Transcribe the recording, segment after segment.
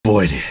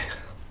boy.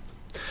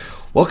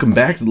 Welcome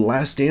back to The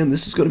Last Stand.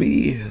 This is going to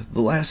be The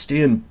Last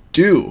Stand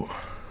 2.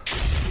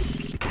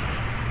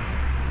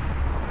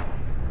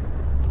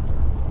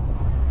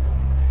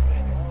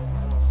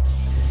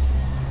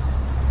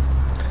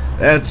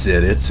 That's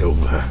it, it's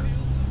over.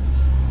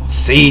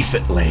 Safe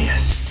at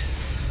last.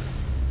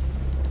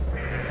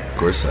 Of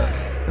course, an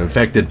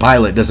infected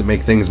pilot doesn't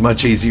make things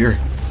much easier.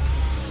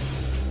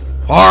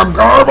 Farm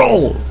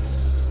garble!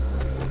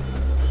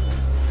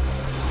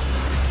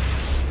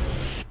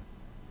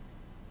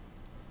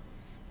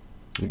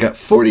 We got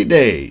 40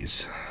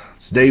 days.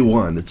 It's day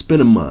one. It's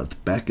been a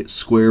month. Back at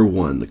square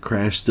one. The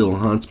crash still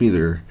haunts me.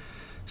 They're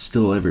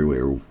still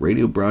everywhere.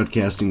 Radio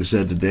broadcasting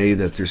said today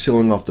that they're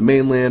sealing off the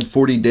mainland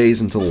 40 days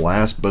until the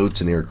last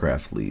boats and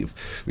aircraft leave.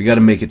 We got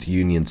to make it to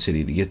Union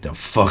City to get the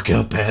fuck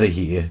up out of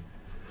here.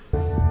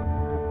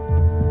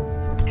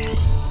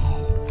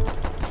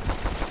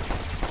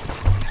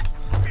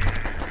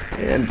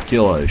 And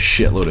kill a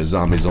shitload of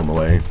zombies on the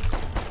way.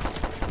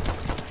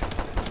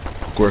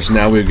 Of course,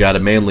 now we've got a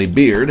manly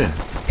beard.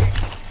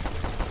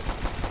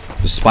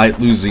 Despite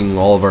losing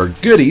all of our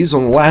goodies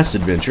on the last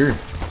adventure.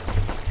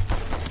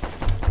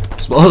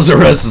 As well as the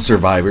rest of the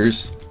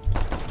survivors.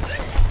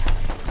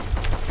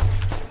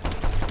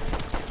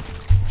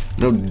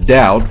 No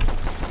doubt.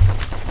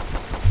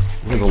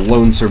 We're the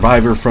lone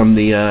survivor from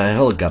the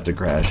helicopter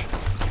crash.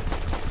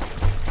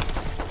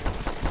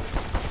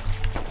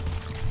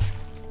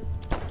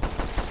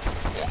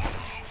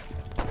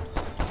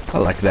 I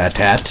like that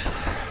hat.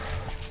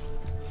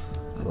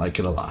 I like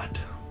it a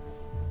lot.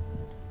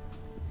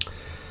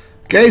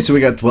 Okay, so we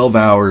got 12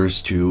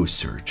 hours to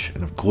search.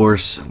 And of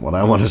course, what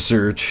I want to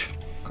search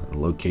are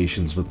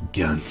locations with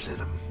guns in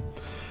them.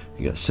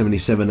 We got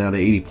 77 out of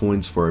 80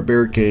 points for our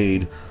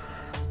barricade.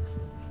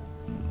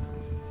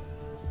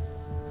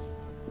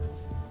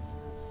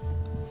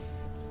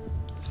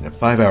 Got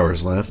 5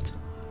 hours left.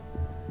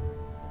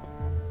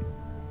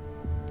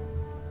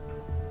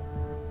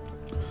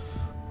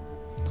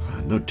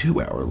 No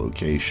 2-hour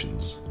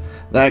locations.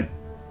 That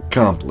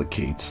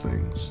complicates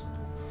things.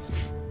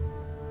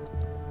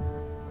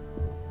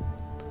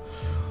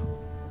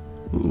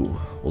 Ooh,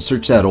 we'll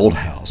search that old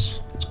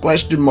house. It's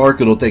question mark.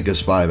 It'll take us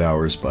 5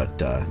 hours, but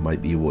it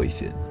might be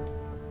worth it.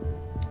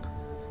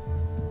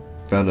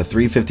 Found a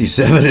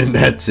 357 and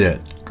that's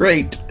it.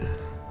 Great.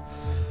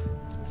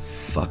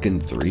 Fucking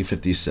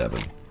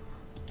 357.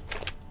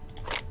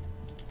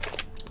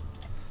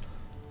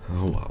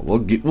 Oh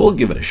well, we'll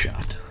give it a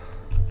shot.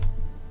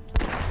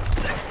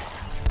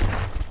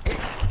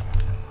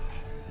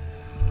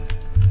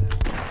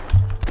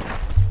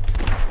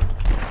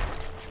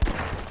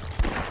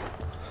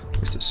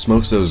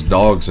 Smokes those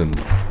dogs in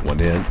one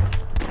end.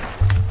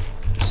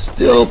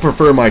 Still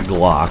prefer my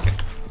Glock.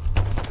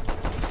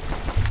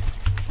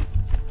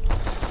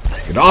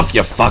 Get off,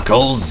 you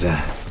fuckles!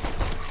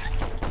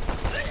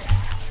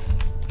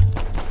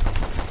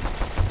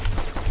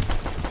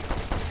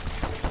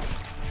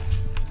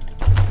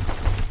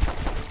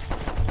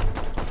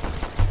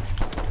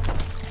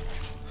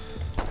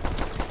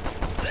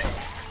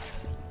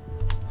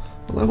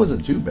 Well, that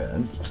wasn't too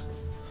bad.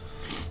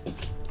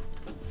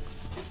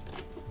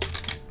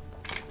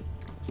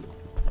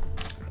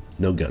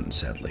 No guns,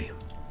 sadly.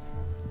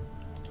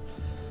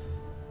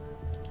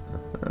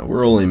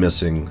 We're only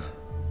missing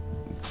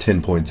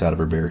 10 points out of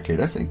our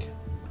barricade. I think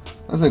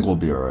we'll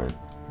be alright.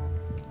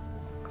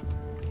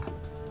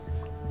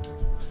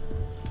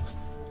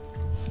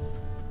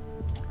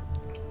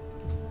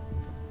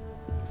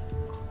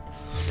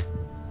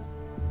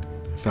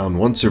 Found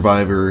one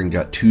survivor and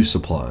got 2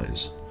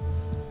 supplies.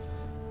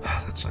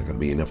 That's not going to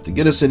be enough to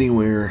get us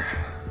anywhere.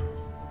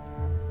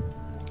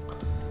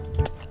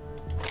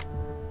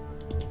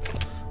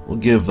 We'll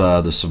give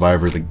the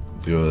survivor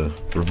the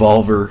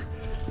revolver,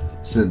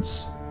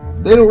 since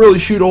they don't really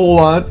shoot a whole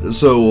lot,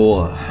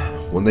 so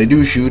when they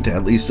do shoot,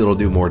 at least it'll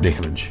do more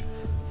damage.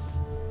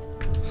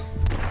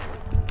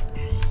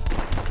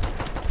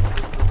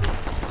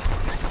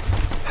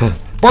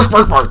 Bark,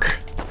 bark, bark!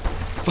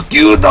 Fuck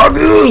you,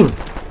 doggo!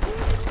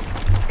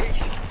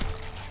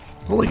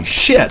 Holy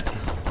shit!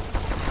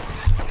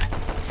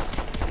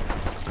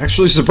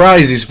 Actually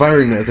surprised he's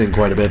firing that thing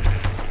quite a bit.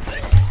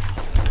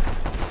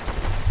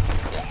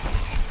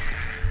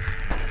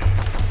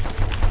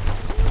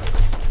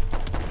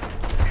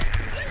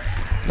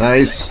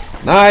 Nice.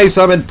 Nice,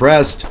 I'm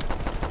impressed.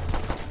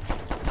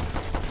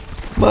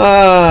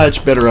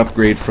 Much better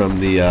upgrade from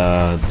the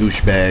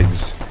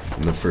douchebags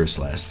in the first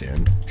Last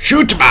Stand.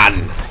 Shoot,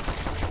 man!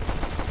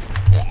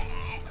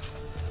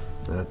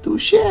 Not too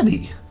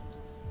shabby.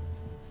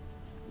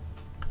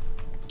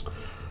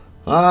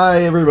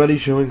 Hi, everybody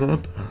showing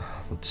up.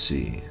 Let's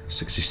see.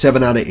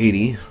 67 out of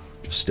 80.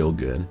 Just still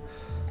good.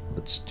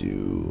 Let's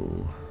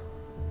do...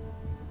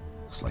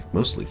 Looks like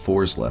mostly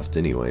 4s left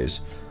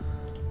anyways.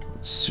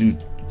 Let's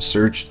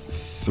search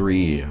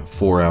 3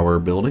 4-hour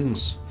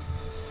buildings.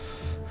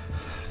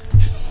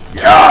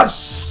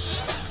 Yes!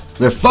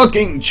 The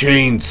fucking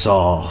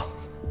chainsaw.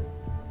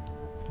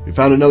 We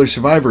found another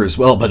survivor as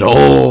well, but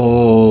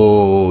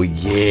oh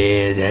yeah.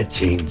 Yeah, that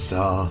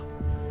chainsaw.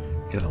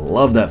 Gotta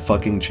love that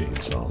fucking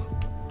chainsaw.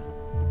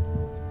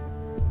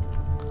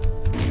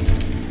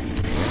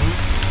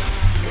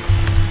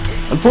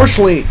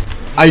 Unfortunately,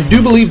 I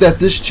do believe that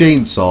this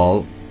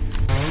chainsaw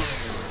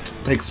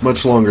takes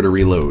much longer to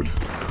reload.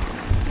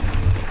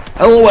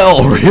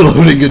 LOL,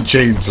 reloading a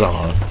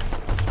chainsaw.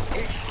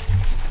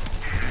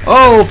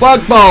 Oh,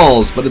 fuck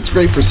balls! But it's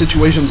great for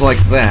situations like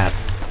that.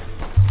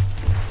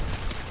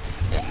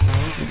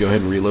 Go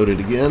ahead and reload it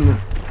again.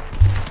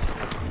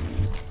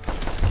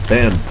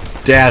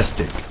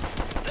 Fantastic.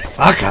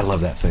 Fuck, I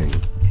love that thing.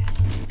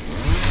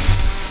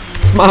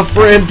 It's my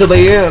friend to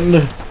the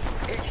end.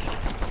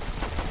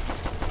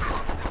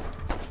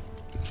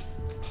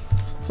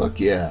 Fuck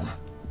yeah.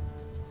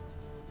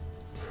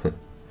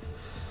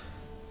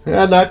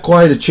 Yeah, not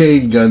quite a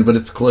chain gun, but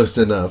it's close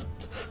enough.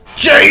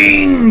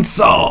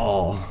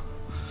 Chainsaw!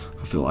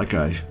 I feel like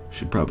I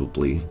should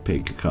probably pay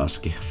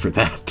Kokoski for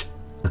that.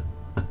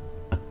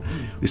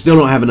 We still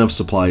don't have enough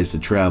supplies to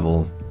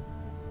travel.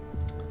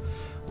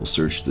 We'll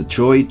search the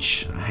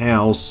church,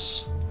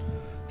 house,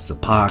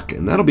 Zapak,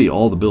 and that'll be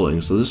all the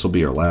buildings. So this will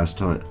be our last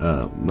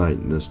night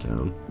in this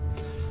town.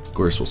 Of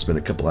course, we'll spend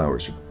a couple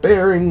hours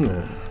repairing.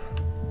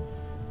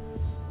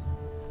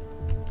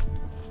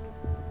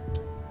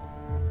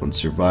 One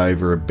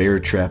survivor, a bear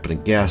trap, and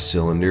a gas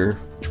cylinder.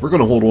 We're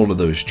going to hold on to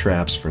those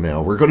traps for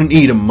now. We're going to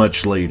need them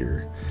much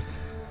later.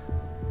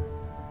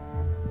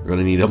 We're going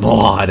to need them a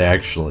lot,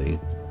 actually.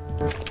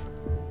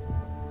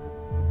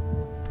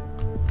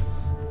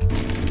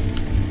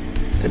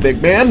 Hey,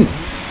 big man!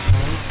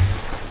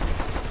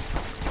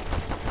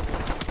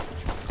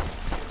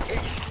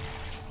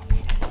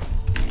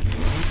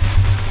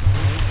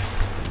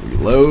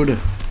 Reload.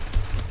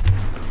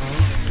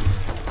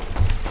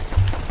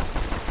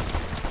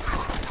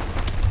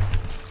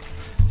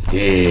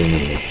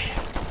 Yeah.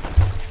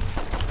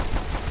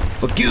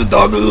 Fuck you,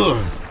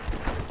 doggo.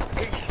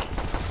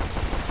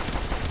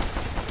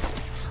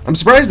 I'm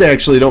surprised they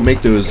actually don't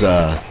make those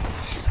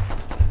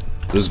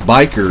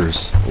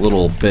bikers a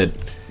little bit,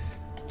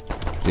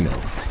 you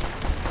know,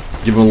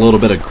 give them a little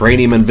bit of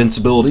cranium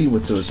invincibility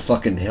with those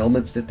fucking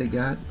helmets that they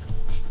got.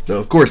 So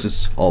of course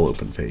it's all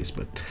open face,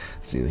 but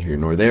it's neither here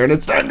nor there, and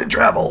it's time to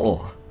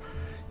travel.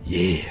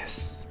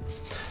 Yes.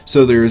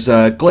 So there's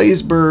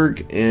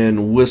Glazeburg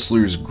and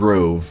Whistler's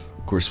Grove.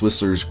 Of course,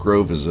 Whistler's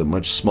Grove is a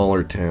much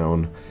smaller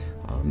town.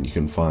 You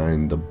can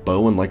find the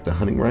bow and like the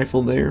hunting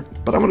rifle there.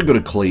 But I'm gonna go to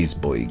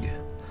Glazeburg.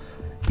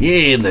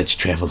 Yeah, let's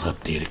travel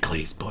up there to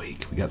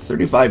Glazeburg. We got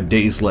 35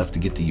 days left to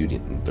get to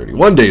Union,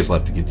 31 days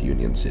left to get to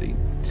Union City.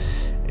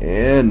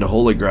 And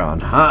Holy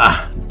Ground.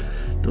 Ha!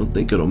 Don't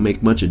think it'll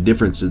make much of a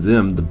difference to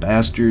them. The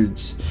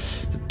bastards,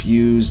 the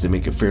pews, they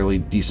make a fairly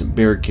decent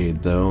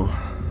barricade though.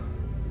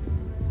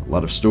 A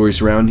lot of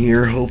stores around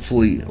here.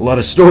 Hopefully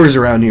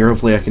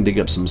I can dig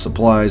up some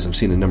supplies. I've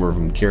seen a number of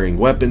them carrying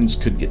weapons.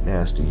 Could get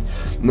nasty.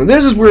 Now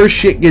this is where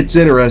shit gets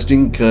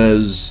interesting,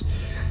 because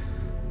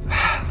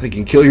they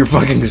can kill your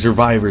fucking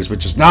survivors,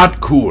 which is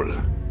not cool.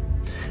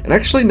 And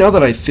actually, now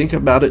that I think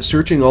about it,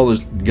 searching all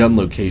the gun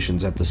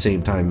locations at the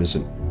same time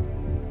isn't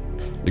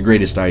the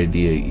greatest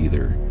idea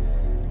either.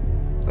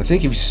 I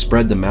think if you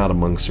spread them out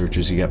among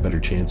searches, you got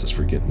better chances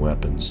for getting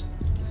weapons.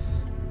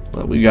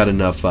 Well, we got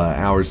enough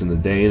hours in the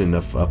day and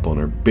enough up on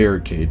our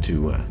barricade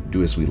to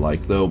do as we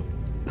like, though.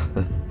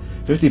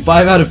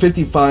 55 out of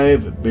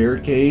 55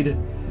 barricade.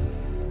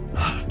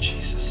 Oh,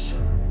 Jesus.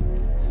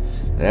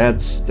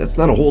 That's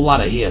not a whole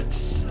lot of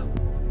hits.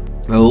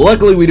 Now,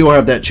 luckily, we don't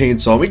have that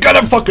chainsaw. We got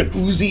a fucking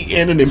Uzi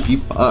and an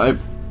MP5.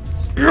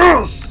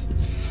 Yes!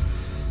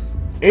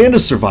 And a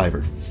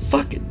survivor.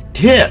 Fucking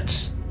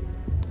tits.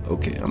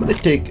 Okay, I'm gonna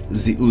take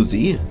the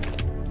Uzi.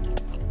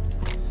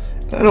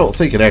 I don't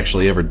think it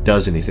actually ever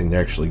does anything to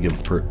actually give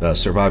a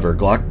survivor a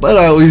Glock, but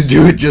I always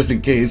do it just in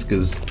case,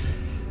 because,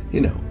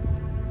 you know.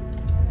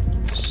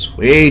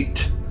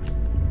 Sweet.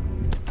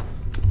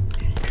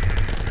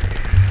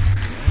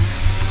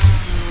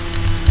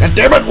 God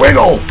damn it,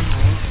 wiggle!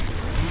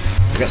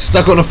 I got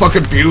stuck on a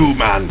fucking pew,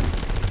 man.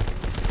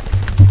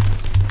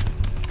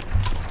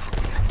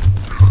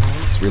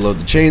 Let's reload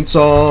the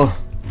chainsaw.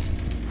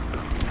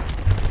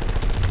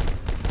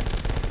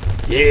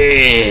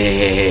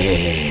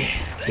 Yeah!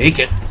 Take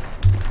it.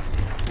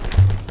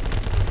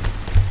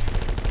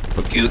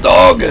 Fuck you,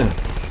 dog.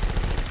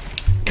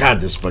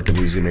 God, this fucking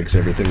Uzi makes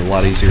everything a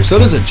lot easier. So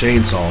does a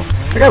chainsaw.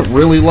 I got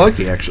really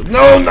lucky, actually.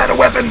 No, not a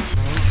weapon!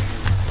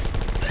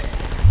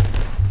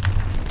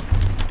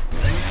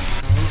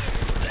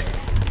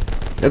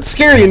 It's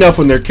scary enough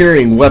when they're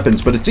carrying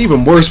weapons, but it's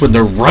even worse when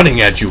they're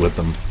running at you with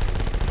them.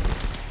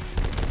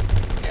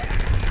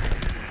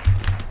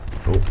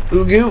 Oh,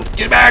 Ugu,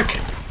 get back!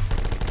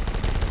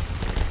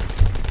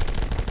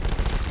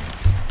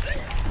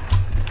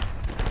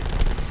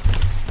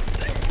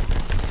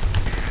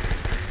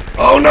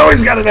 Oh no,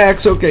 he's got an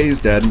axe. Okay, he's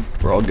dead.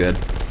 We're all good.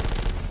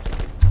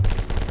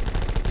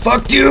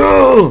 Fuck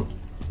you!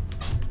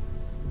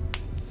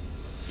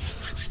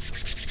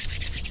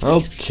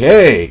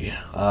 Okay.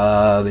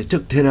 They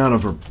took 10 out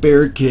of our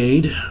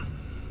barricade.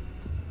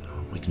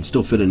 We We can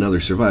still fit another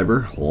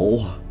survivor.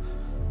 Lol.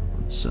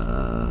 Let's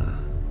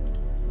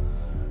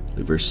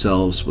leave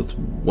ourselves with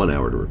 1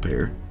 hour to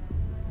repair.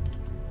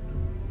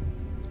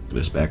 Get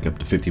us back up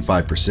to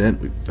 55%.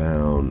 We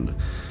found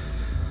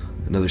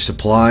another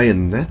supply,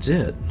 and that's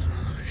it.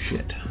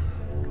 Shit.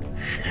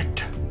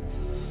 Shit.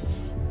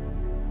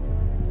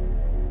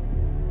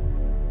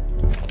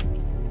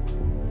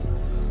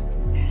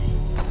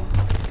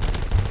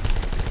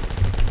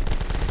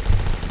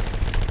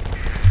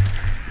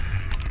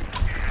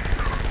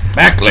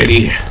 Back,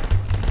 lady.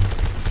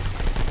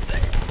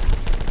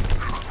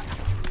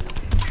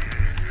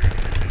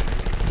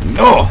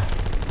 No.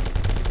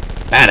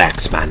 Bad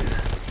axe man.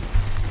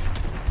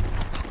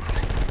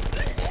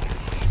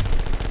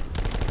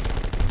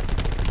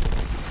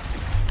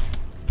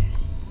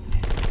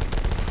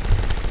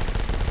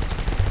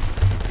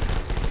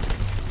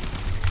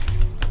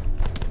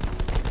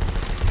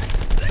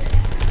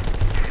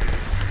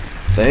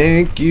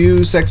 Thank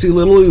you, sexy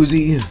little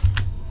Uzi.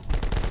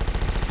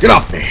 Get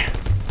off me.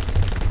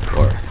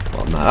 Or,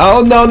 well, I'm not.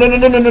 Oh, no, no, no,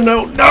 no, no, no,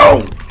 no,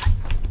 no!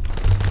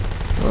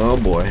 Oh,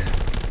 boy.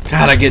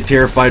 God, I get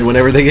terrified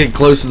whenever they get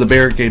close to the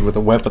barricade with a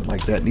weapon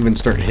like that and even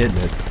start hitting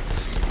it.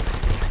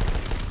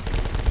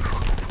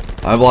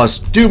 I've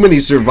lost too many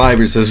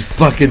survivors to those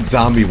fucking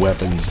zombie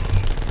weapons.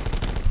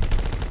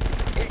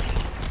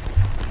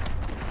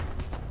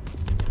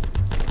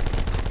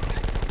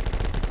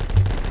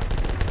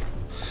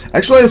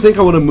 Actually, I think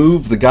I want to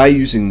move the guy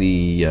using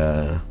the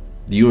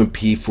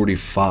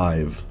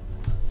UMP-45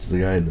 to the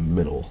guy in the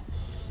middle.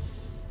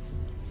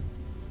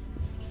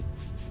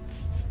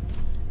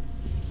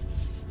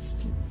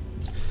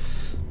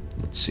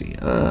 Let's see.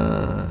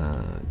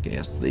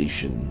 Gas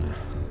station.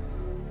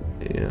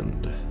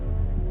 And...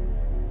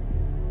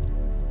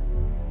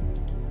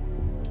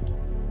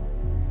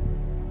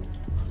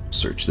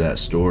 search that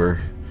store.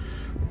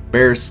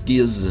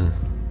 Bearskis.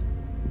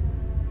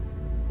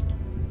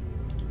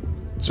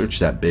 Search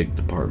that big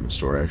department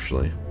store,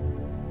 actually.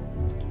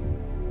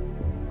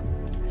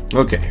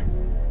 Okay.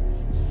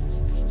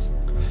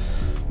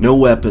 No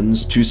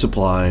weapons, 2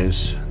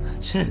 supplies.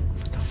 That's it.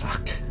 What the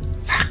fuck?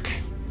 Fuck.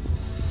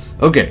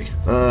 Okay.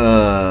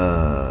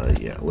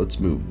 Yeah, let's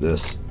move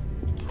this.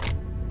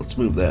 Let's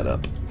move that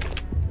up.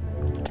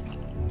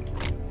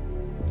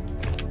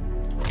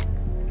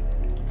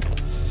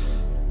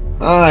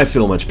 I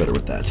feel much better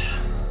with that.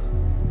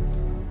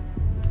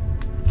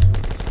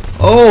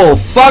 Oh,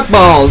 fuck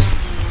balls!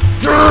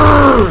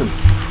 Grrr!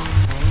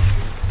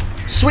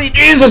 Sweet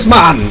Jesus,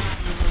 man!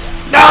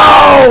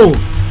 No!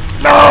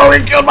 No,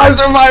 he killed my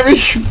survivor,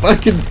 you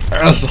fucking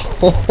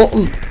asshole!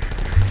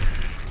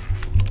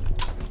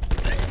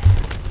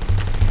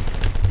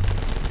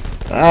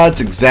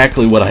 That's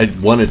exactly what I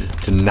wanted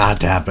to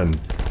not happen.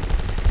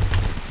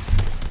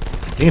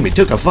 Damn, he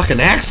took a fucking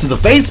axe to the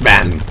face,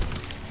 man!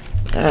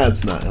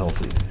 That's not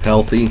healthy.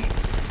 Healthy?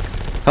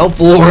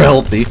 Helpful or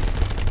healthy?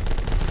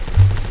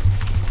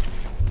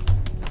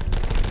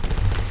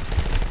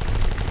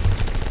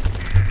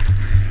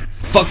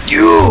 Fuck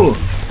you!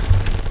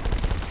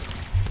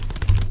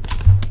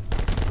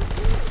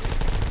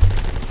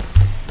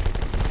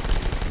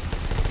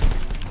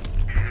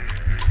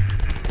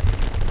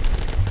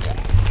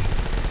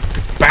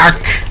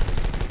 Back!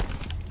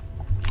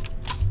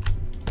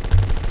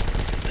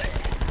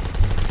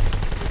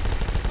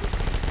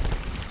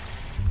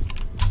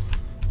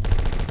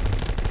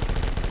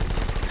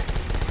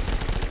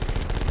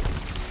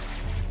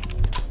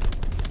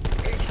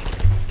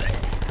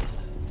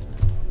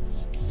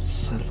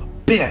 Son of a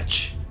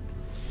bitch!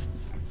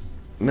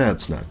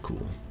 That's not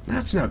cool.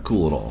 That's not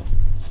cool at all.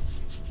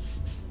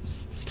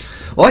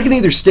 Well, I can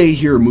either stay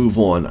here or move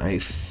on. I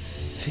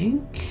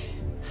think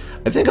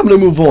I'm gonna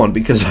move on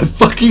because I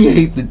fucking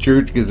hate the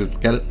church because it's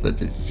got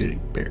such a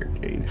shitty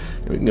barricade.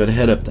 And we can go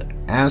head up to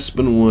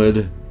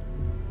Aspenwood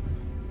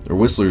or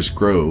Whistler's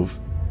Grove.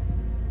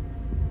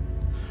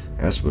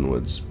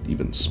 Aspenwood's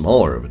even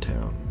smaller of a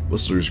town.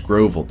 Whistler's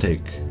Grove will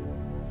take.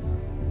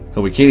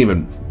 Oh, we can't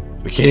even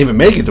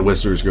make it to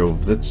Whistler's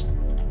Grove. That's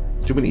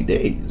too many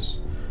days.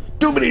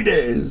 Too many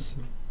days.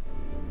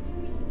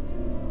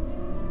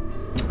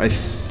 I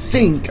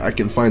think I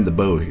can find the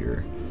bow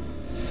here.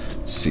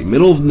 Let's see,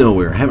 middle of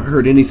nowhere. Haven't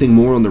heard anything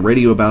more on the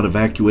radio about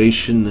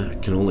evacuation. I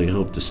can only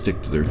hope to stick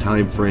to their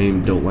time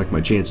frame. Don't like my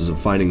chances of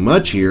finding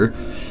much here.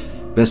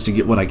 Best to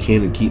get what I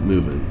can and keep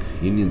moving.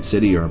 Union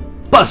City or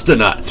bust a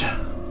nut.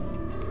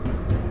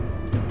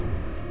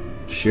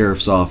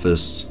 Sheriff's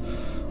office,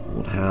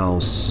 old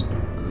house.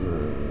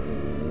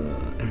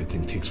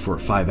 Everything takes 4 or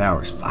 5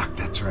 hours. Fuck,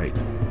 that's right.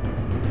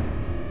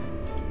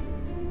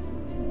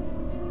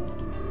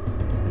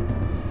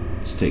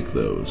 Let's take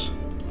those.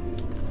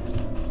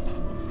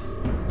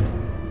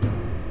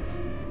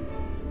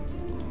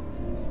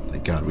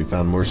 Thank God we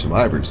found more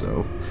survivors,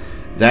 though.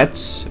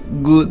 That's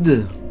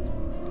good.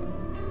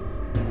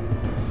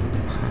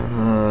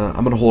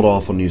 I'm gonna hold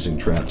off on using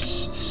traps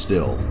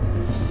still.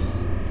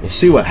 We'll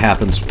see what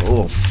happens.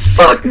 Oh,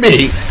 fuck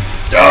me!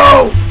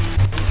 No!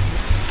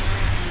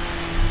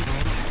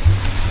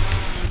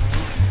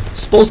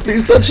 This supposed to be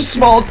such a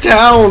small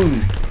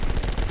town.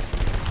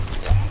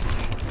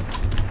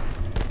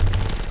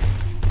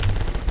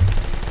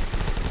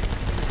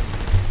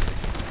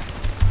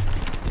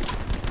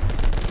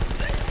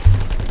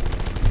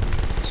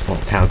 Small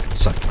town can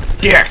suck my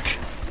dick.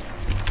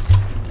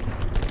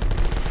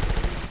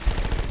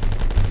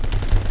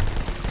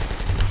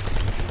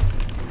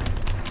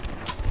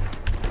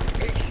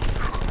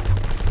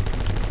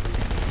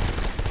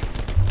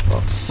 Oh,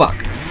 fuck.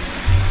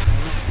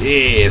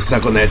 Yeah,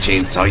 suck on that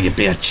chainsaw, you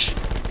bitch.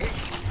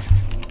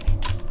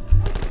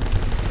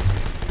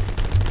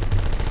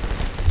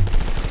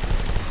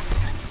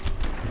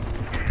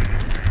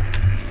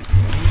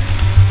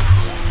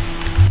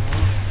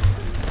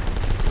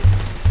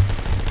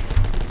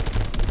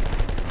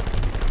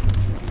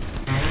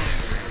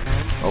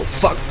 Oh,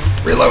 fuck.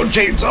 Reload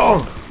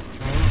chainsaw.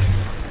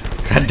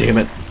 God damn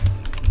it.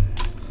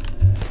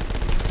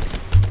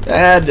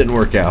 That didn't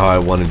work out how I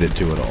wanted it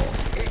to at all.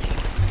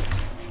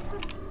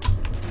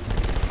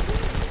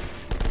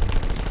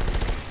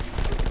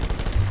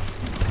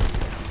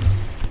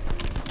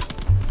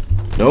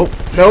 Nope,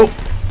 nope.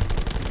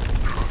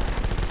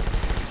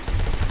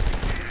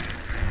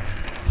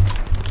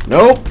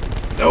 Nope,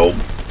 nope.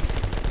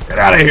 Get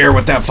out of here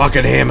with that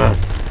fucking hammer.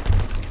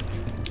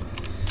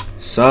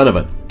 Son of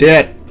a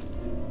dit.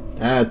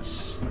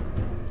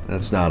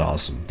 That's not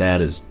awesome.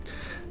 That is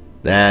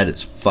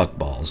fuck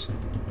balls.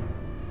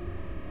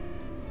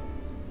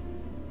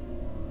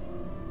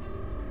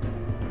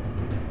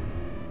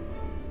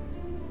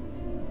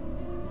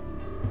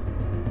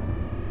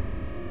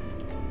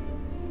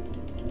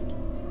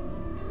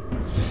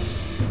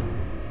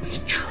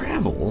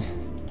 Travel?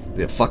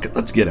 Yeah, fuck it.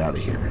 Let's get out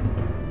of here.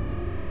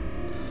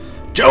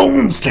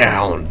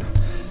 Jonestown!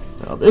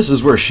 Now this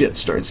is where shit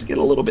starts to get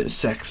a little bit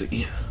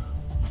sexy.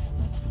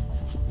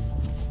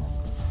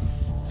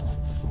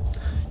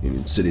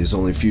 Union City is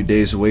only a few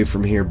days away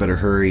from here. Better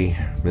hurry.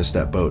 Miss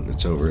that boat and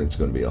it's over. It's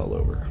going to be all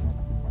over.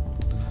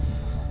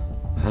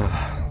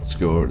 Let's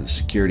go over to the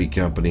security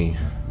company.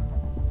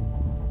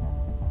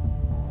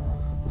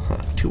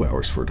 2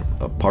 hours for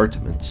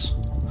apartments.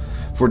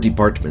 For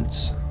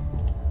departments.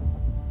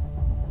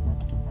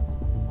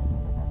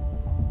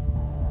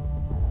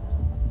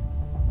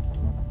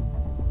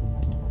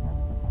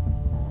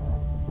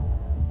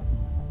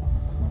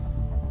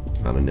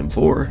 Found an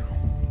M4.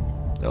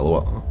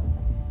 LOL.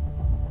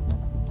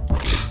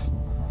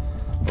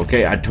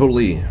 Okay, I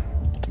totally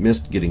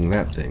missed getting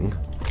that thing.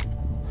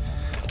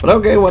 But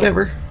okay,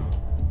 whatever.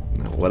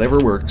 Whatever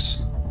works.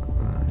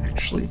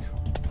 Actually,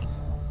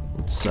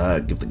 let's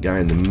give the guy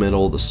in the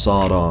middle the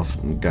sawed-off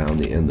and the guy on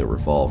the end the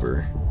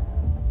revolver.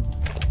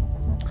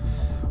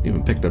 We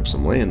even picked up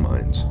some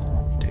landmines.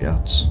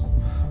 Yes.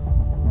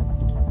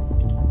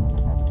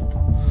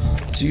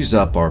 Let's use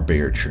up our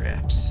bear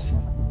traps.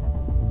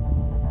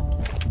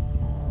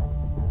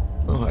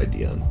 Oh, hi,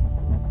 Dion.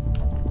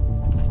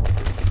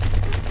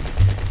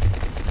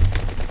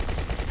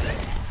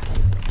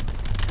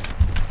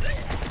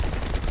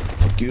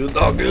 Fuck you,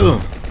 doggo.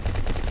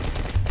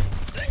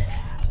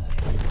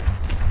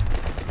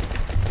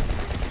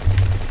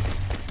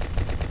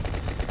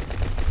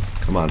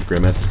 Come on,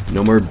 Grimmeth.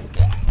 No more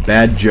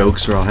bad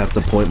jokes or I'll have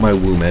to point my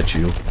womb at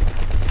you.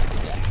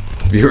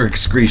 Viewer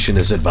excretion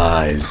is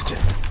advised.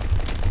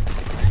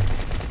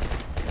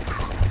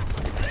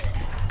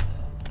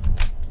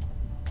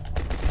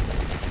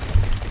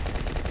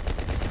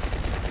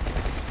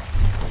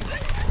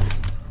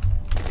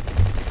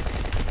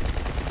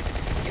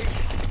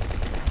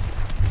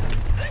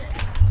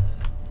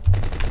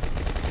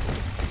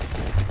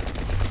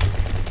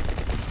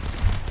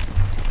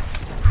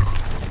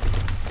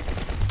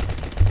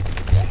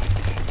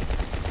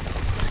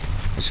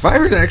 This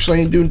fire actually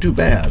ain't doing too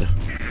bad.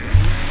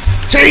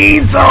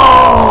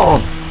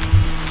 Chainsaw!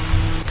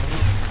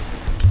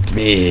 Come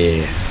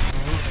here.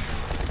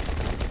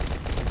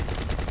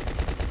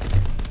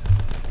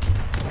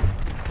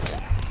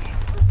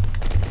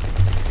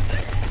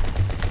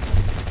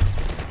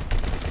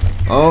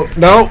 Oh,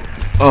 no.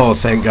 Oh,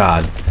 thank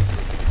God.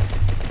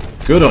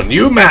 Good on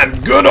you, man.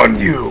 Good on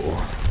you.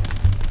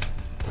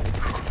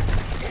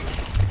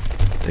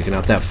 Taking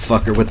out that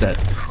fucker with that.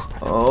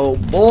 Oh,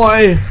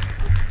 boy.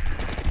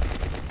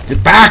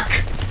 Get back!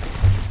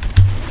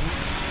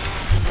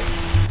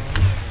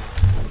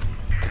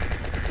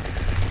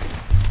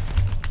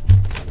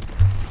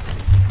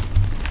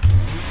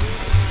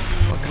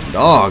 Fucking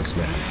dogs,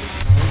 man.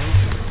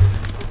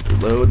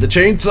 Reload the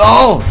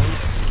chainsaw!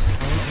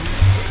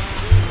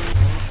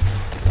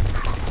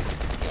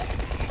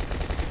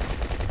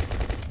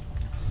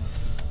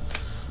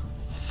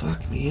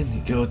 Fuck me in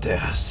the goat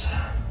ass.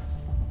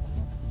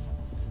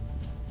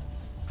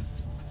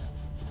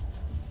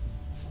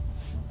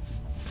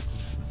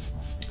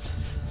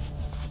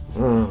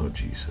 Oh,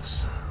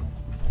 Jesus.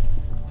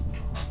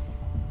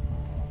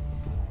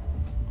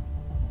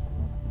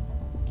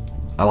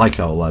 I like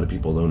how a lot of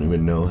people don't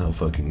even know how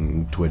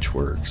fucking Twitch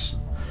works.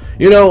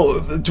 You know,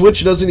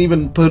 Twitch doesn't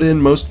even put in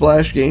most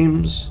Flash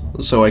games,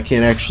 so I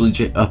can't actually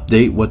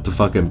update what the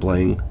fuck I'm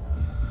playing.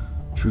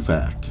 True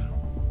fact.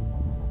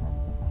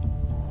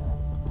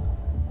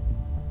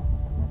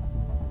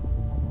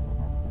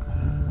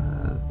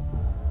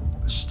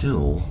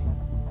 still.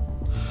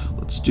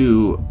 Let's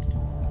do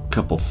a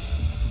couple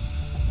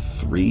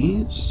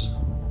threes.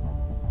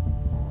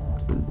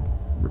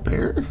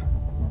 Repair.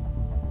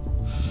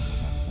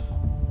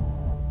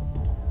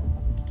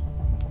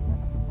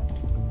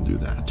 Do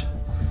that.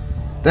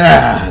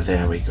 Ah,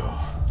 there we go.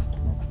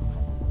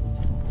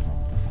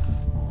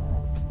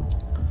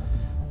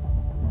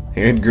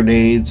 Hand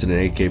grenades and an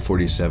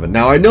AK-47.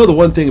 Now, I know the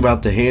one thing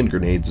about the hand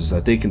grenades is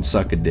that they can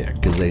suck a dick,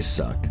 because they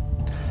suck.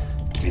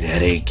 Give me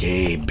that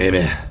AK,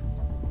 baby.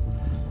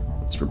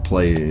 Let's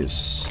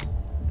replace...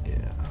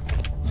 Yeah.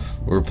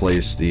 We'll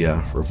replace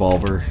the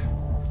revolver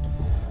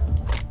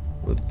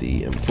with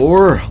the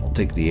M4. I'll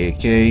take the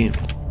AK.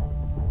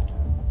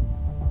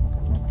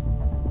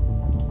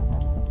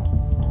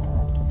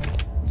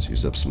 Let's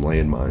use up some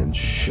landmines,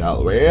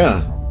 shall we?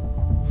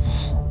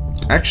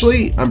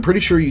 Actually, I'm pretty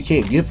sure you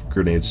can't give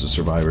grenades to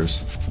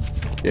survivors.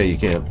 Yeah, you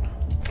can't.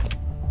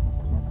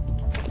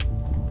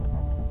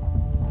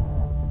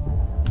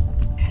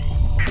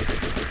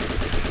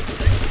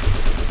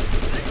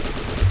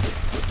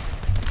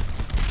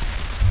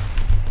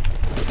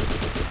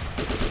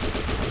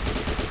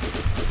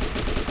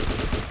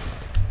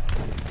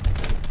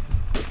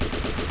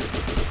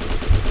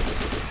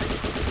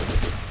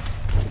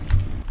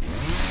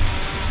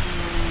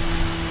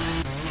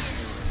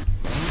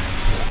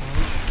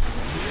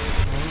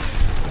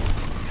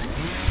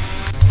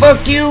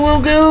 Fuck you,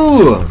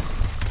 Woogu!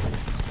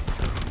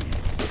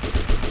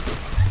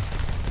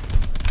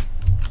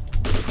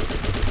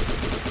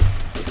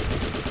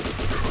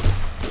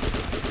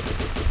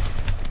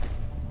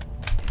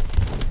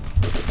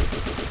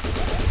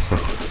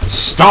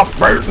 Stop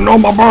baiting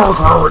on my bar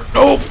cart!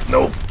 Nope,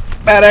 nope.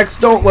 Bad Axe,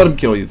 don't let him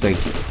kill you,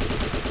 thank you.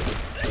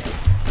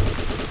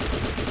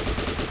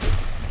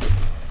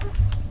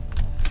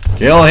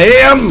 Kill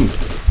him!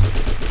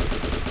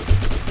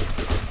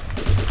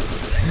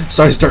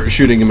 So I start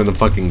shooting him in the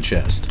fucking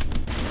chest.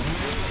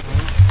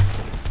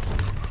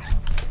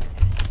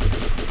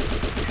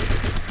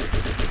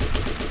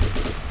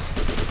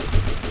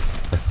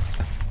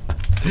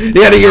 He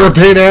had to get a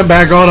paint hand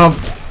back on him.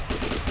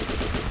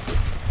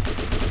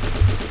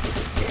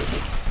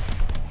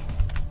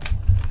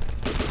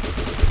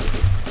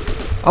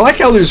 I like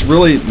how there's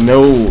really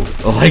no,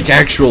 like,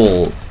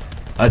 actual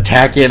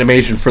attack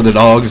animation for the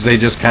dogs. They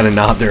just kind of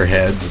nod their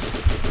heads.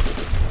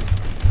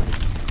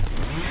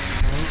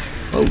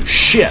 Oh,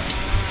 shit.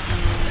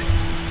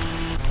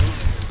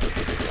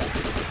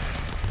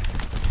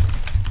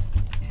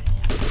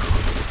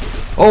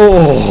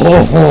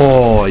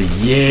 Oh,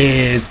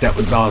 yes, that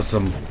was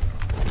awesome.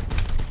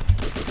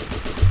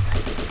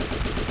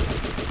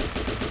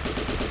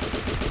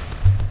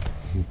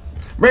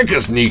 Make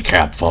his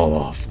kneecap fall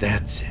off,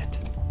 that's it.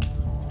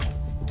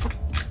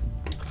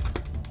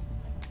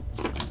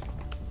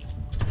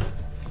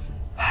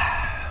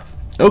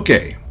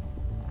 Okay.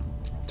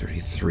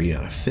 33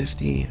 out of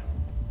 50.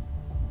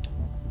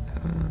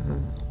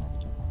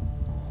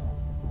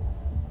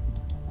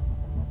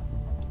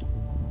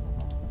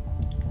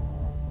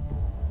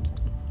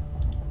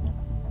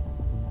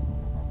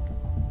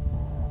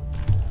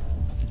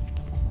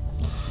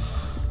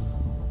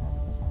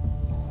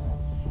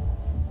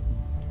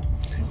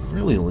 We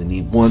really only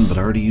need one, but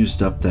I already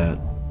used up that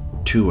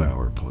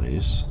 2-hour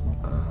place.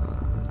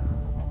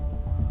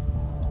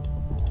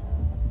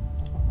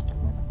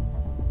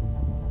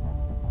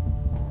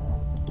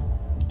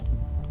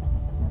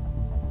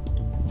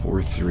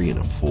 4, 3, and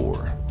a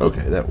 4.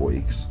 Okay, that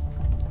works.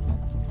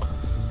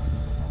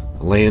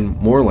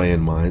 More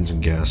landmines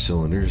and gas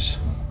cylinders.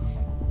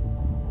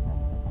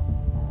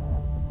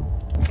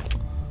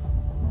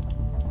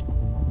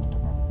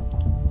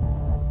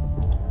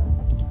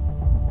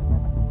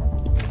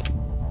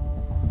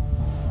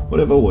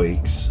 Whatever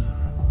wakes.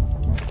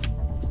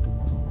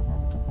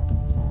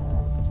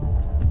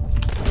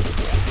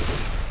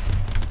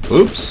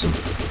 Oops.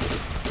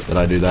 Did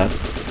I do that?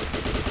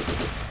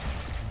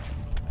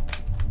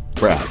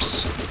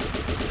 Perhaps.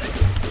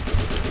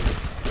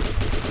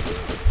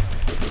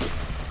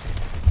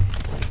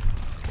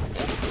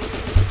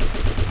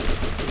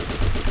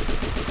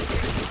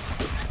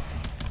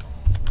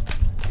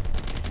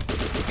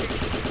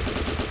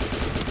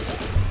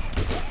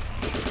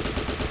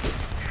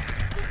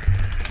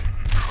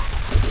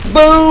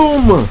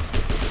 Boom!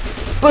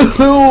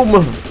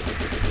 Boom!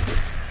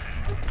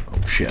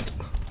 Oh shit.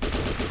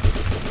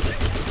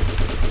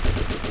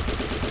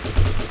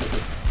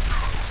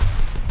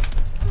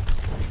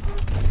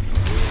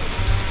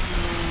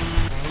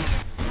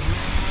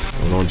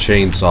 Going on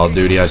chainsaw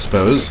duty, I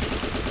suppose.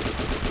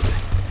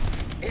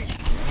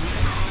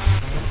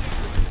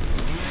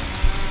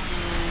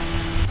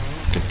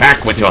 Get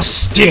back with your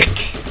stick!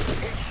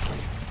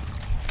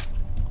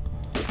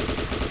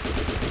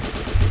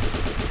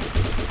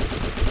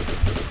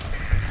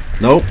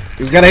 Nope,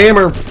 he's got a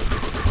hammer.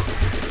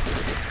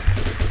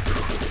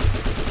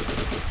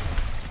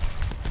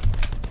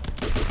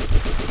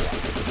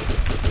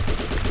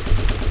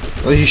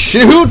 Will you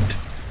shoot?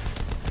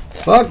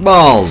 Fuck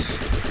balls.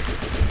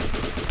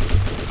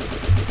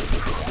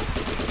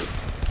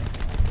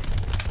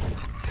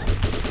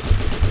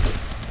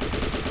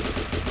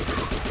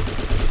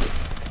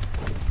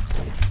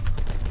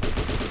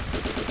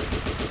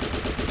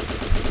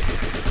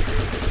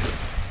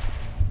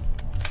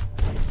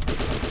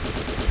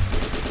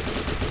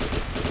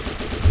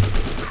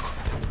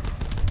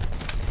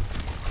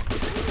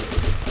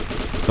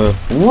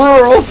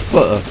 Woof!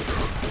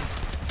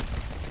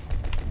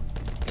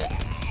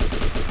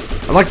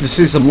 I'd like to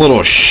see some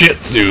little shih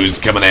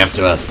tzus coming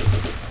after us.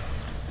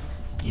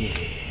 Yeah.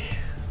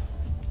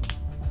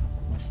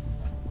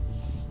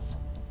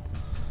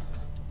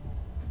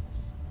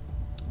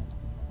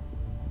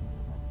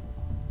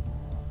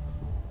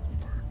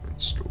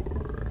 Apartment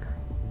store.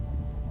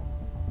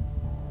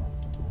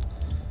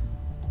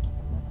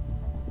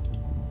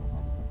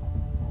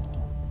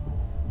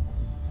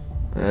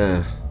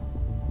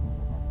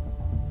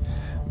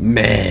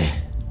 Meh.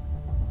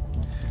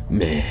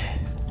 Meh.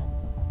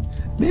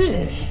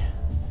 Meh.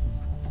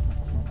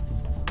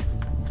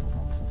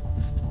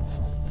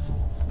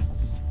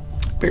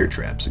 Bear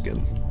traps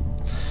again.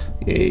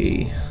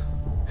 Yay.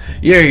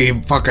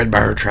 Yay, fucking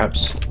bear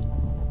traps.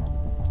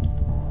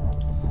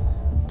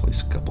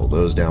 Place a couple of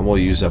those down. We'll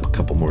use up a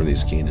couple more of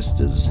these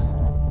canisters.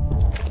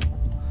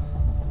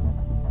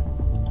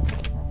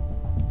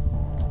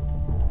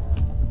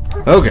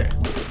 Okay.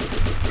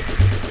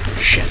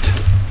 Shit.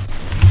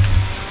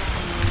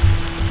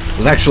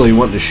 I was actually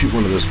wanting to shoot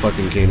one of those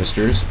fucking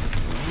canisters,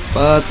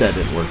 but that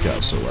didn't work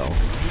out so well.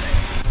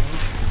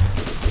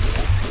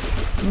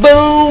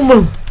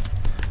 Boom!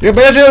 You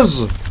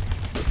bitches!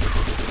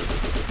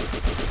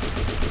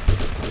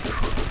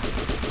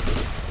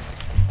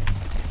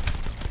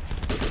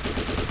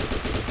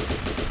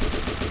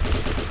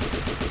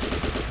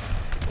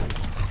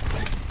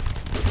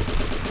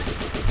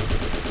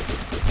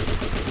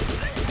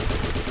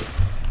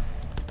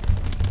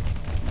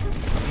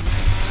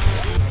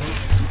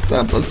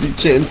 Plus the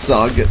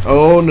chainsaw get.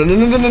 Oh, no, no,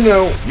 no, no, no,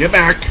 no. Get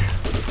back.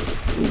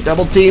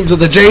 Double teams with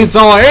the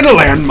chainsaw and a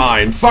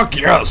landmine. Fuck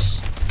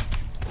yes.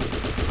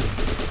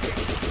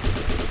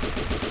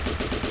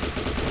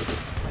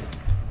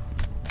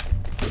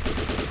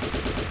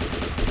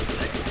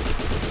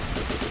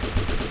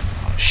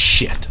 Oh,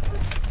 shit.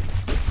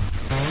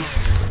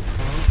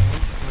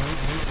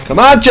 Come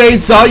on,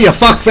 chainsaw, you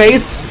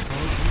fuckface.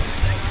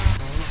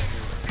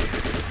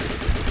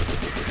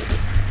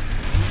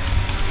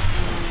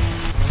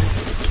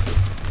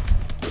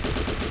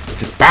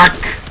 Back!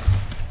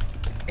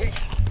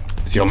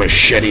 With your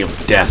machete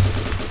of death.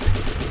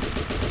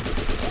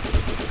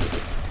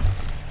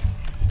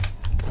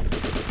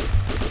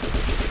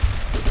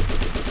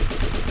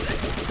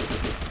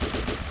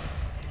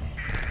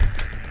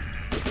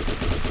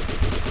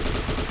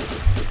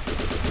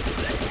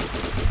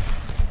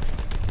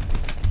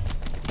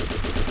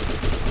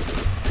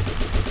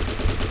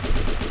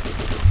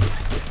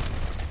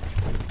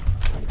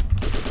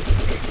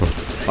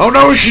 Oh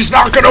no, she's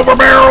knocking over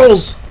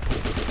barrels!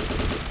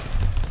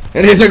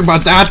 Anything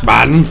but that,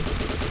 man.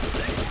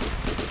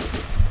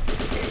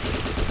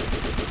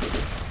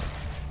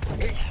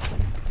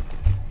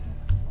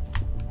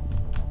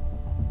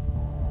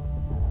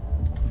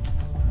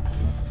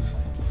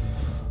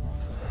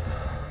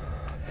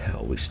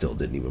 Hell, we still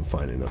didn't even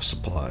find enough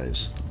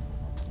supplies.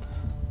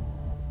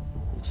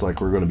 Looks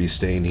like we're going to be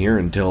staying here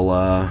until,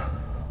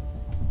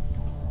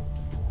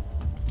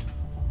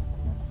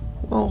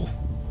 well,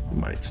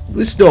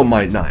 we still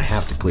might not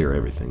have to clear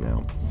everything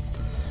out.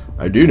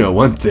 I do know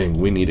one thing.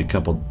 We need a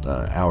couple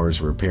hours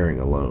repairing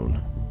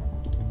alone.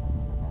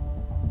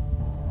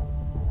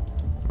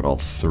 We're all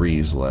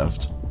threes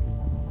left.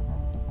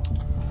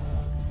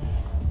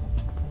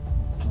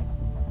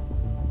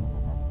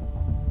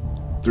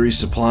 Three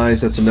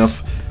supplies. That's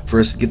enough for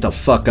us to get the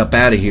fuck up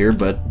out of here,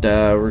 but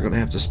we're going to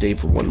have to stay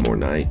for one more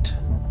night.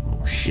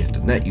 Oh, shit.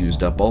 And that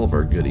used up all of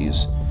our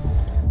goodies.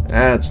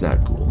 That's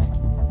not cool.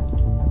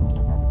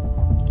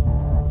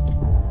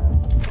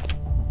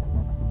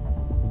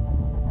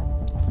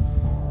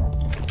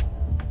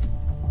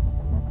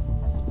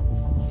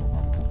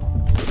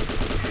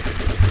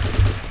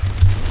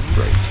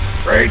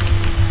 Great.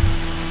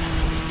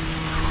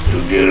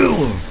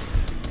 You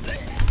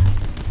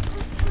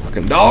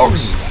fucking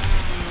dogs.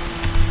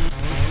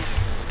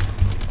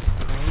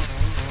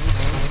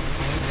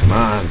 Come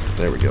on.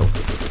 There we go.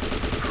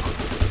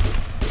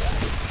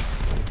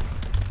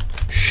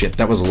 Shit,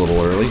 that was a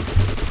little early.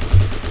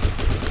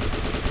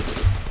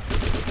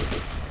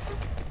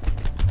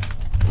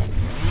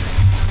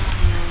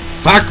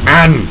 Fuck,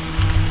 man.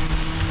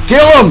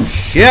 Kill him.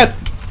 Shit.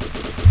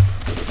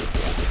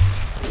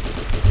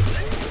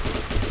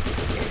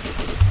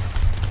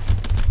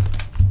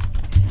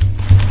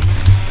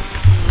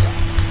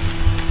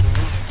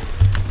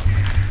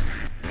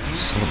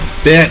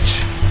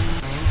 Bitch!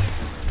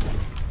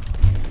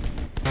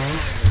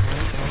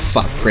 Oh,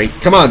 fuck, great.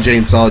 Come on,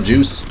 chainsaw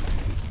juice.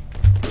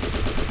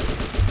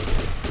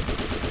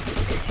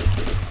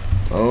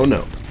 Oh,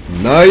 no.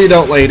 No, you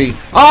don't, lady.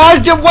 Oh,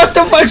 what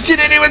the fuck? She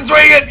didn't even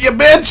swing it, you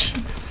bitch!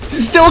 She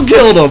still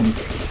killed him!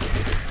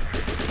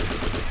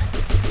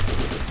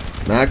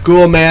 Not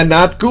cool, man.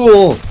 Not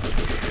cool.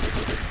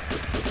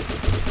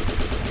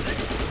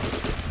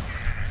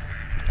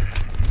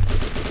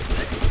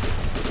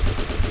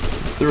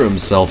 Threw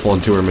himself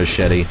onto her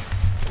machete.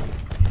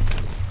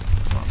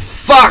 Oh,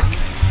 fuck!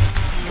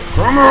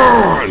 Come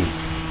on!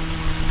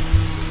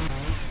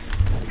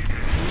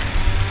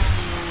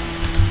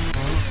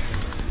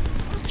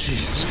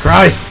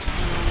 Christ!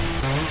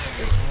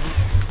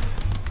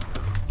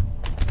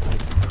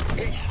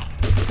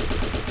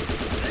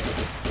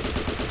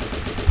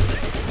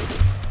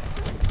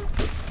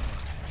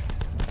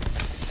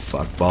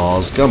 Fuck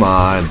balls, come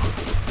on.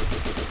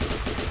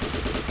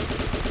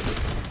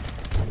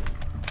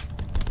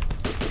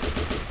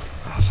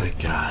 Oh,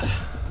 thank God.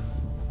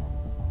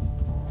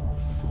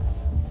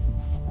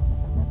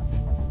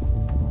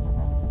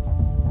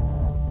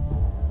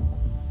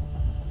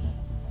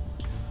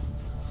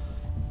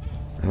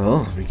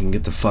 Well, we can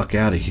get the fuck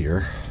out of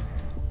here.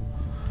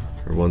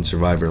 Or one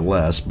survivor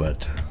less,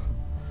 but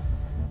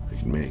we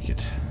can make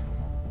it.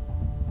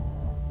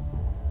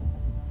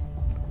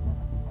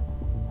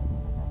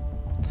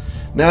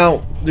 Now,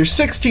 there's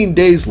 16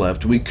 days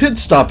left. We could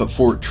stop at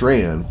Fort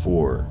Tran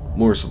for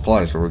more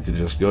supplies, or we could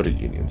just go to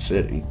Union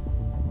City.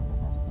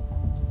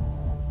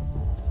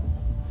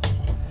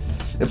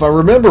 If I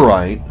remember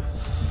right,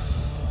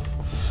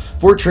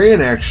 Fort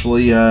Tran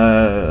actually, what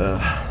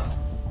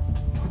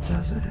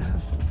does it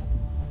have?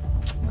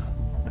 I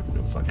have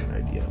no fucking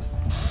idea.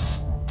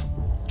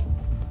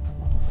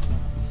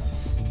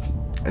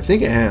 I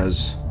think it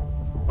has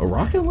a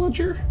rocket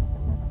launcher?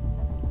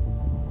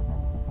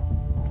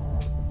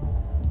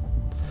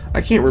 I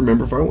can't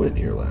remember if I went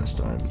here last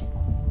time.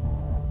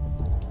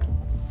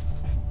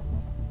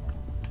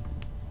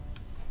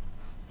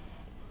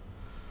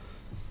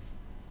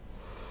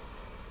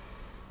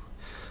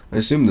 I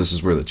assume this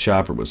is where the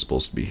chopper was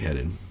supposed to be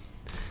headed.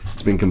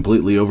 It's been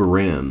completely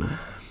overran.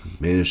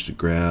 Managed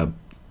to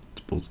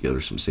pull together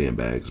some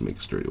sandbags, make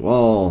a sturdy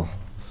wall.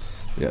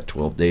 We got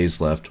 12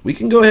 days left. We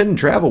can go ahead and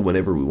travel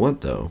whenever we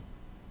want, though.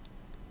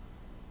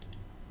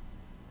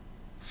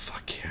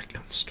 Fuck yeah,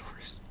 gun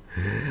stores.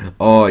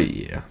 Oh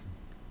yeah.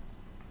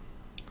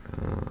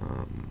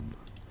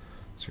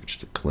 Search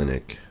the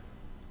clinic.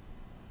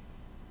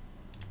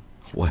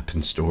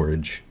 Weapon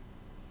storage.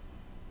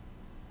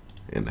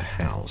 And a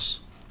house.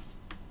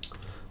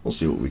 We'll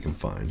see what we can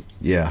find.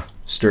 Yeah,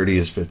 sturdy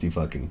is 50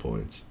 fucking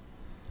points.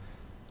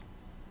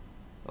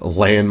 A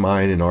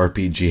landmine and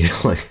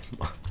RPG. Like,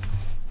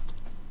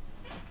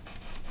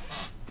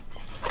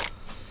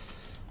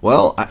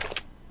 well,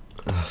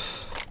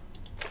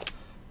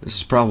 this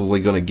is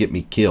probably going to get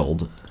me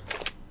killed.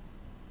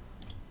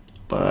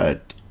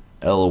 But,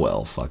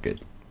 LOL, fuck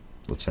it.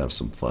 Let's have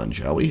some fun,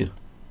 shall we?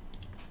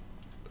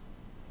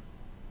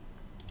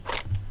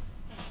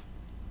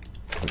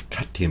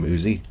 Goddamn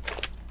Uzi.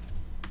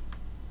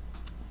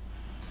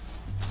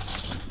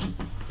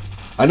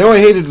 I know I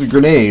hated the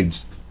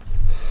grenades,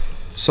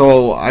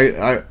 so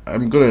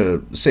I'm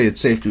gonna say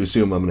it's safe to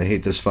assume I'm gonna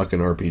hate this fucking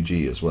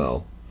RPG as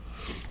well.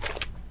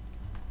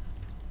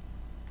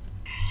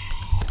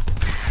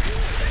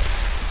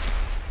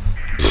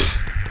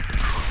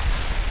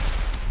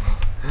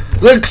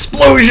 The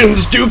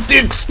explosions, Duke! The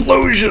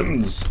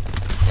explosions!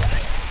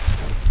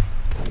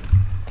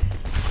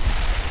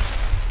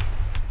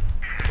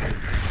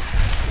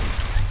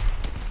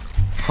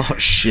 Oh,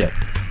 shit.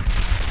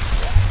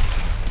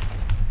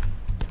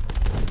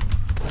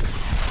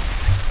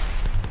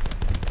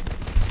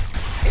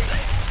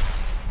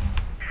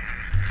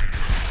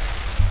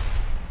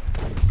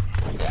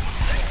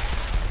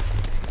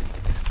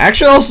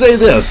 Actually, I'll say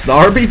this. The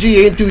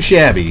RPG ain't too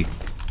shabby.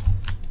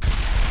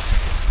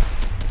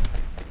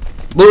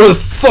 Look at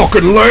this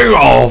fucking leg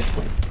off!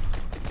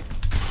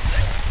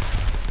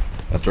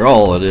 After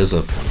all, it is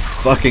a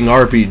fucking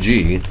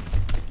RPG.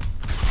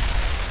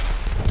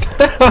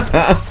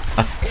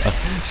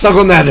 Suck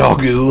on that,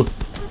 doggo!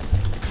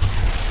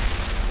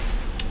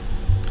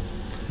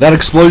 That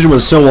explosion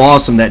was so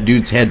awesome that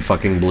dude's head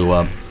fucking blew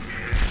up.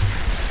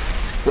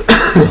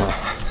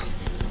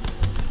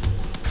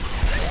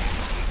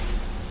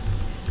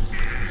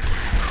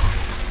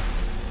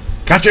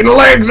 Got you in the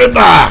legs and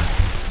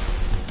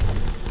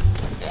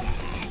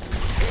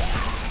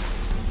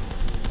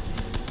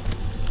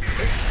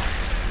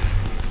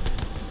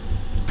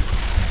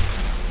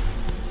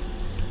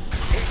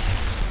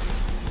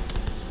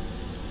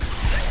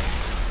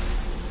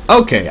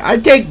Okay, I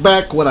take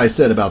back what I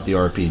said about the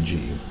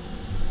RPG.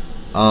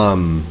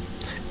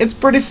 It's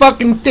pretty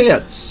fucking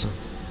tits.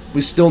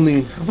 We still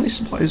need... How many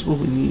supplies will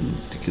we need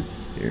to get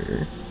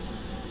here?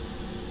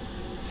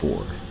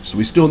 4. So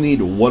we still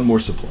need 1 more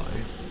supply.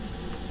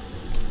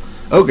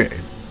 Okay.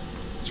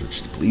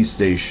 Search the police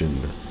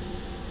station.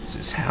 This is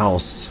his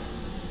house.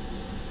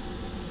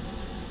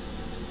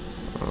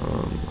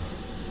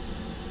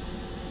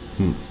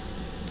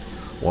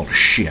 What a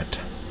shit.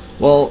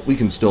 Well, we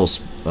can still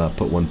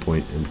put 1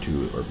 point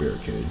into our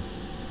barricade.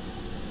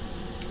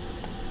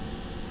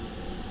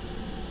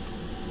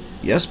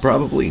 Yes,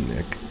 probably,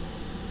 Nick.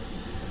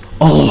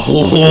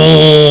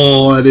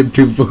 Oh, an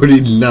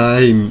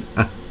M249.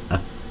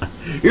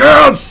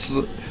 Yes!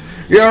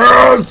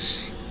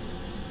 Yes!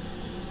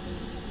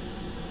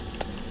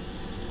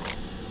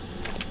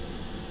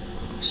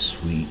 Oh,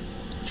 sweet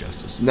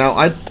justice. Now,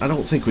 I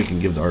don't think we can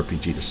give the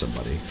RPG to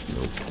somebody.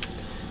 Nope.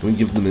 Can we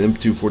give them an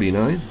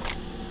M249?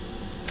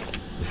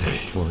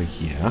 Well,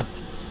 yeah.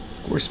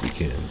 Of course we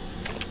can.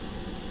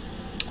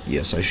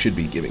 Yes, I should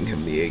be giving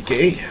him the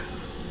AK.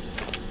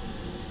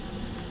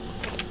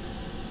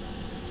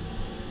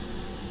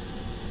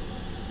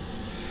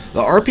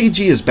 The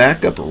RPG as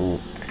backup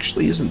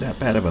actually isn't that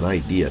bad of an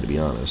idea, to be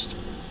honest.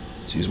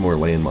 Let's use more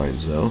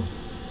landmines, though.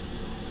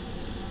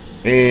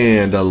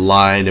 And a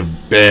line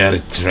of bear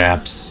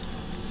traps.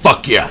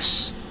 Fuck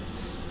yes!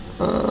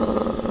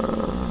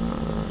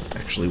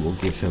 Actually, we'll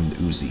give him the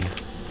Uzi.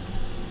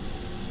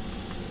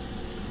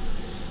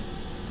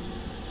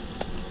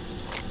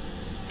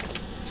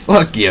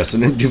 Fuck yes,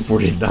 an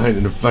M249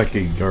 and a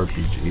fucking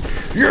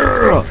RPG.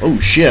 Yeah! Oh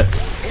shit.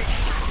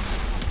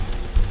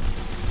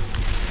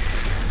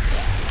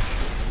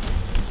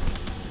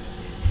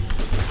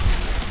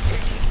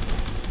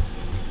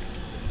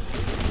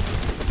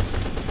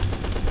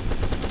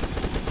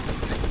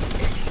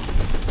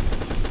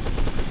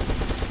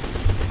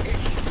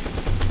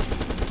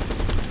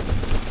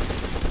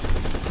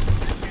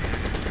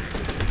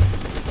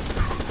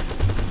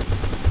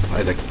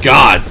 By the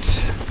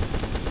gods!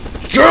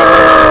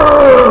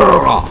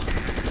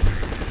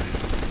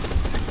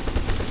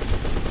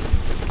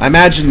 I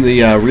imagine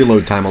the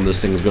reload time on this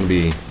thing is going to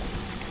be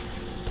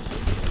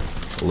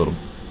a little...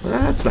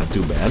 That's not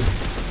too bad.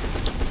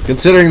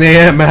 Considering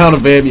the amount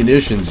of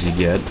ammunitions you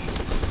get,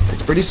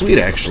 it's pretty sweet,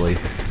 actually.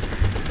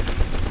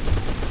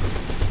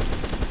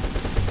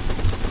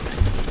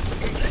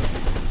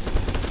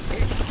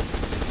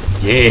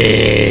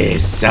 Yeah,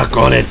 suck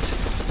on it!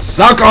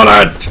 Suck on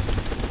it!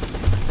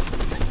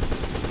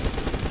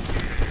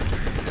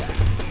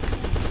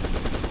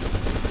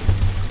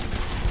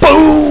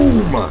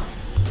 Boom!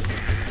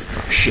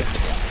 Oh, shit.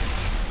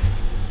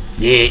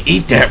 Yeah,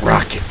 eat that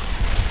rocket.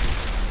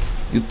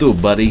 You too,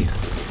 buddy.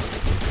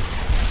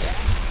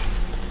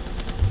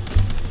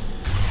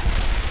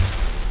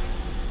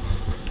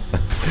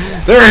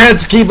 Their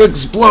heads keep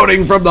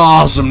exploding from the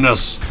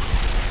awesomeness.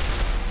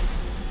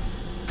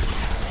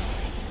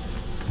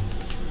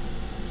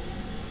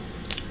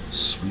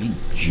 Sweet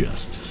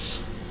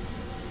justice.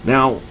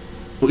 Now,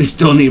 we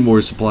still need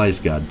more supplies,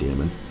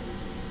 goddammit.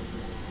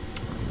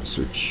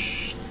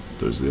 Search.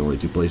 Those are the only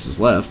two places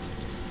left.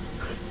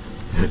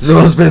 So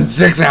I'll spend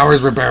 6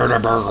 hours repairing our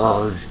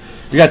burgers.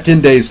 We got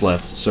 10 days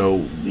left, so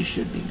we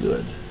should be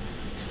good.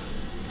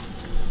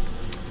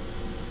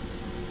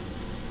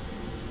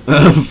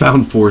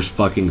 Found 4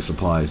 fucking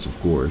supplies, of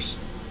course.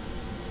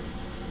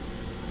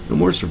 No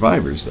more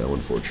survivors, though,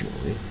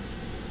 unfortunately.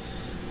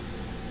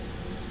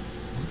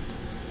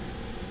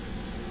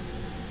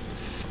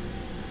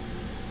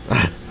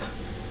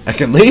 I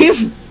can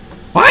leave?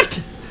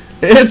 What?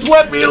 It's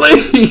let me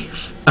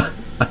leave!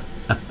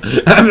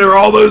 After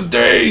all those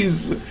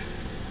days!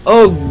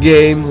 Oh,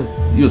 game,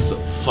 you're so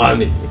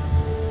funny.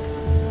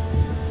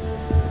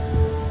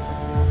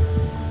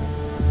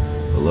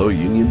 Hello,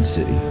 Union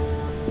City.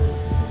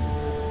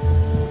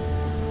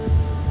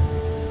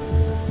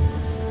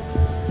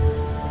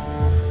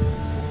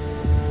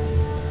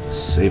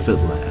 Safe at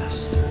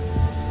last.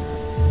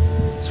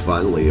 It's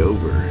finally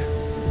over.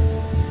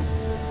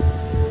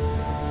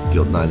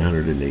 Killed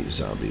 908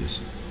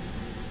 zombies.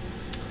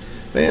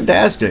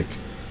 Fantastic.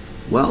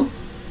 Well,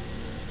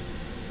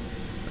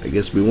 I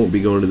guess we won't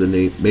be going to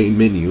the main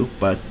menu,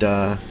 but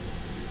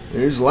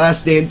there's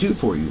Last Stand 2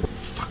 for you.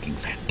 Fucking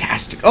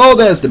fantastic. Oh,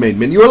 there's the main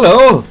menu.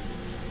 Hello.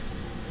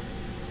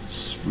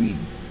 Sweet,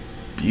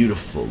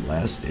 beautiful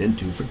Last Stand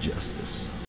 2 for Justice.